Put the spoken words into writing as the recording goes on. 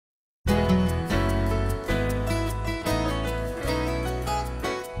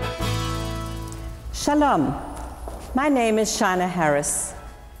Shalom, my name is Shana Harris,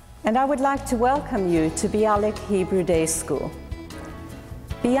 and I would like to welcome you to Bialik Hebrew Day School.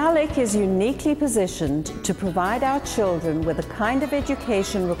 Bialik is uniquely positioned to provide our children with the kind of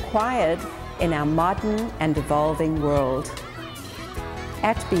education required in our modern and evolving world.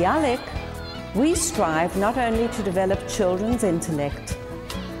 At Bialik, we strive not only to develop children's intellect,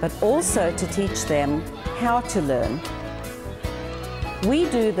 but also to teach them how to learn. We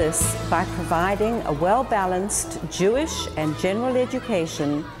do this by providing a well-balanced Jewish and general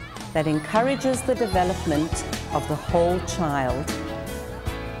education that encourages the development of the whole child.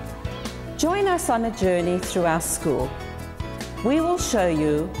 Join us on a journey through our school. We will show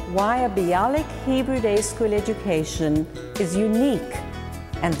you why a Bialik Hebrew Day School education is unique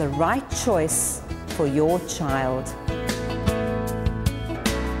and the right choice for your child.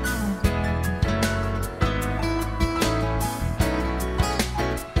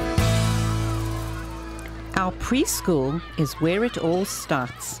 Our preschool is where it all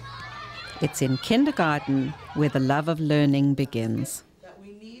starts. It's in kindergarten where the love of learning begins.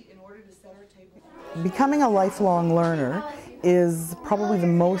 Becoming a lifelong learner is probably the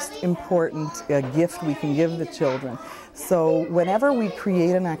most important gift we can give the children. So whenever we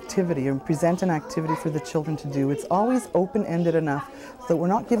create an activity and present an activity for the children to do, it's always open-ended enough so that we're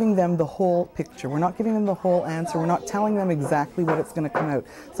not giving them the whole picture, we're not giving them the whole answer, we're not telling them exactly what it's going to come out.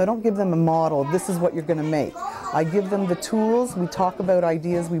 So I don't give them a model, this is what you're going to make. I give them the tools, we talk about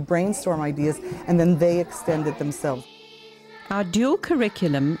ideas, we brainstorm ideas, and then they extend it themselves. Our dual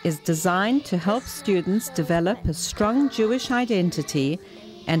curriculum is designed to help students develop a strong Jewish identity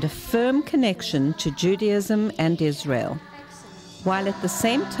and a firm connection to Judaism and Israel, while at the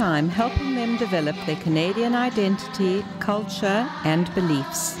same time helping them develop their Canadian identity, culture, and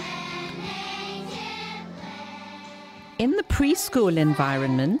beliefs. In the preschool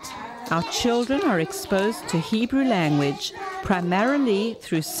environment, our children are exposed to Hebrew language primarily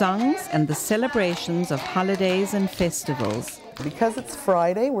through songs and the celebrations of holidays and festivals. Because it's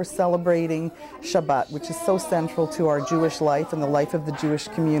Friday, we're celebrating Shabbat, which is so central to our Jewish life and the life of the Jewish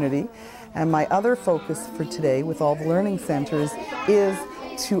community. And my other focus for today with all the learning centers is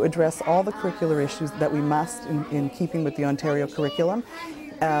to address all the curricular issues that we must in keeping with the Ontario curriculum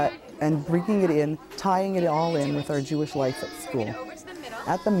and bringing it in, tying it all in with our Jewish life at school.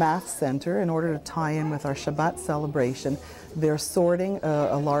 At the Math Center, in order to tie in with our Shabbat celebration, they're sorting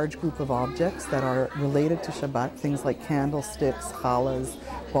a large group of objects that are related to Shabbat, things like candlesticks, challahs,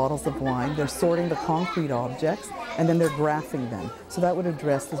 bottles of wine. They're sorting the concrete objects, and then they're graphing them. So that would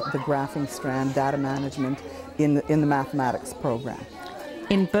address the graphing strand, data management in the mathematics program.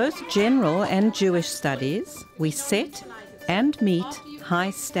 In both general and Jewish studies, we set and meet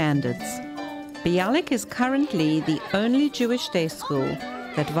high standards. Bialik is currently the only Jewish day school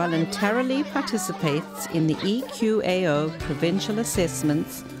that voluntarily participates in the EQAO provincial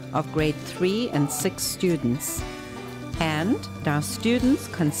assessments of grade 3 and 6 students. And our students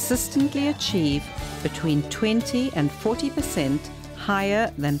consistently achieve between 20 and 40%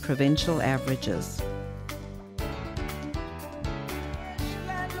 higher than provincial averages.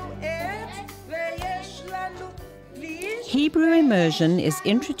 Hebrew immersion is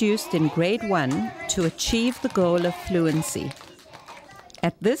introduced in grade 1 to achieve the goal of fluency.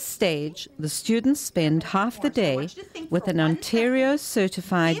 At this stage, the students spend half the day with an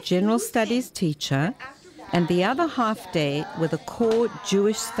Ontario-certified general studies teacher and the other half day with a core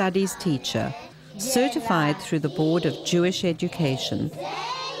Jewish studies teacher, certified through the Board of Jewish Education.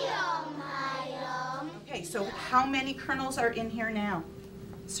 Okay, so how many kernels are in here now?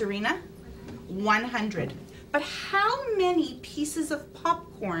 Serena? 100. But how many pieces of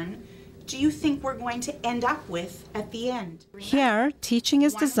popcorn do you think we're going to end up with at the end? Here, teaching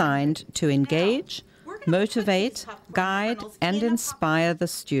is designed to engage, motivate, guide, and inspire the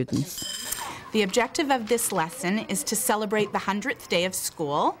students. The objective of this lesson is to celebrate the 100th day of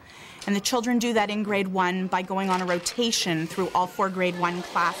school, and the children do that in grade 1 by going on a rotation through all 4 grade 1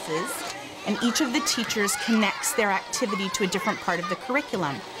 classes, and each of the teachers connects their activity to a different part of the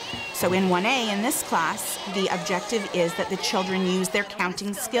curriculum. So in 1A, in this class, the objective is that the children use their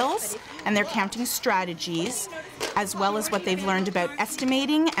counting skills and their counting strategies, as well as what they've learned about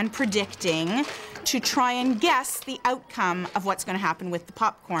estimating and predicting, to try and guess the outcome of what's going to happen with the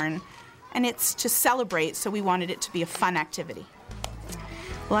popcorn. And it's to celebrate, so we wanted it to be a fun activity.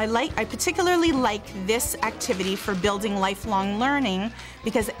 Well, I particularly like this activity for building lifelong learning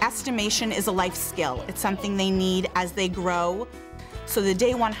because estimation is a life skill. It's something they need as they grow. So the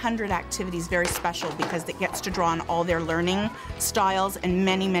Day 100 activity is very special because it gets to draw on all their learning styles and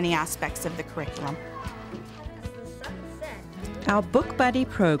many, many aspects of the curriculum. Our Book Buddy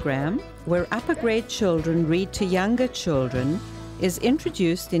program, where upper grade children read to younger children, is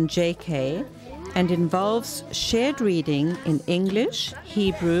introduced in JK and involves shared reading in English,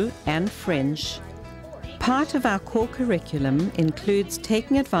 Hebrew, and French. Part of our core curriculum includes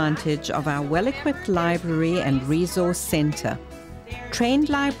taking advantage of our well-equipped library and resource center. Trained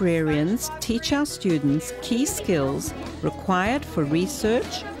librarians teach our students key skills required for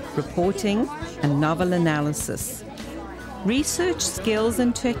research, reporting, and novel analysis. Research skills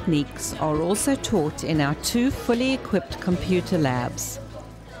and techniques are also taught in our 2 fully equipped computer labs.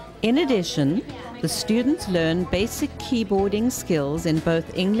 In addition, the students learn basic keyboarding skills in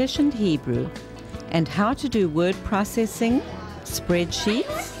both English and Hebrew, and how to do word processing,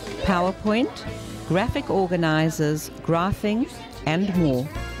 spreadsheets, PowerPoint, graphic organizers, graphing, and more.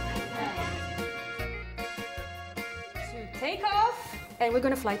 Take off, and we're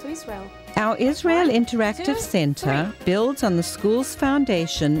going to fly to Israel. Our Israel Interactive Center builds on the school's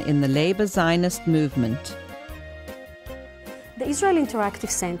foundation in the labor Zionist movement. The Israel Interactive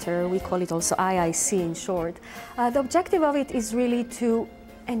Center, we call it also IIC in short, the objective of it is really to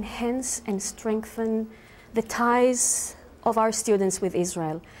enhance and strengthen the ties of our students with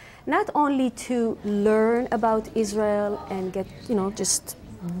Israel. Not only to learn about Israel and get, just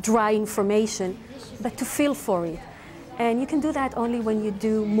dry information, but to feel for it. And you can do that only when you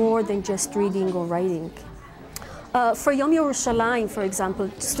do more than just reading or writing. For Yom Yerushalayim, for example,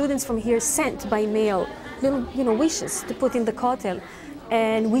 students from here sent by mail little, wishes to put in the kotel.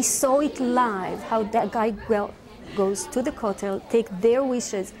 And we saw it live, how that guy goes to the kotel, take their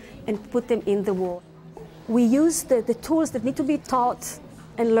wishes and put them in the wall. We use the tools that need to be taught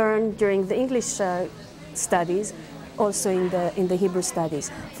and learned during the English studies, also in the Hebrew studies.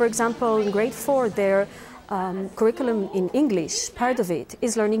 For example, in grade 4, their curriculum in English, part of it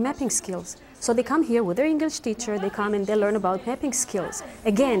is learning mapping skills. So they come here with their English teacher, they come and they learn about mapping skills.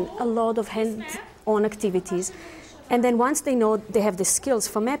 Again, a lot of hands-on activities. And then once they know they have the skills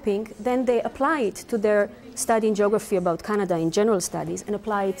for mapping, then they apply it to their study in geography about Canada in general studies and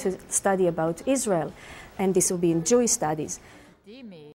apply it to study about Israel. And this will be in Jewish studies.